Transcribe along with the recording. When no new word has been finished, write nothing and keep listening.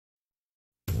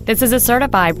This is a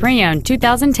certified pre-owned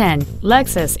 2010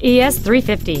 Lexus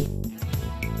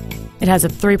ES350. It has a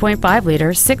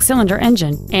 3.5-liter six-cylinder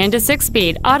engine and a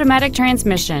 6-speed automatic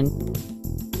transmission.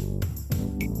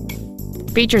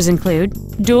 Features include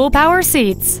dual power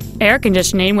seats, air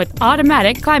conditioning with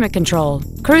automatic climate control,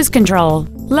 cruise control,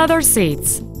 leather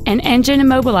seats, an engine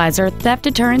immobilizer theft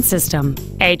deterrent system,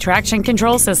 a traction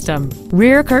control system,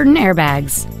 rear curtain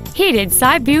airbags, heated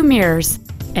side view mirrors,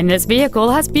 and this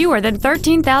vehicle has fewer than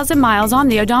 13,000 miles on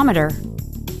the odometer.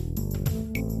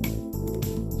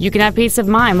 You can have peace of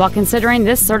mind while considering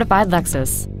this certified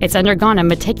Lexus. It's undergone a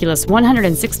meticulous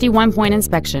 161-point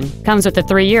inspection, comes with a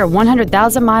 3-year,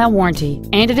 100,000-mile warranty,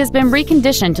 and it has been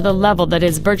reconditioned to the level that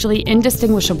is virtually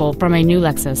indistinguishable from a new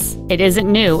Lexus. It isn't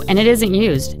new and it isn't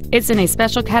used. It's in a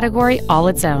special category all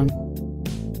its own.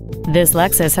 This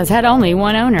Lexus has had only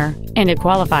one owner, and it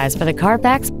qualifies for the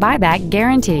Carfax buyback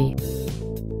guarantee.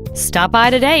 Stop by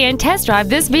today and test drive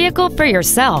this vehicle for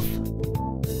yourself.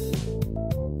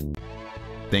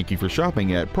 Thank you for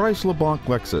shopping at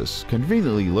PriceLeBlancLexus,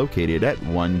 conveniently located at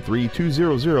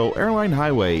 13200 Airline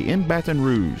Highway in Baton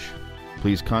Rouge.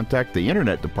 Please contact the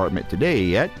Internet Department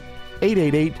today at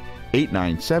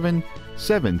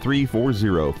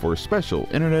 888-897-7340 for special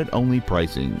Internet-only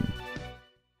pricing.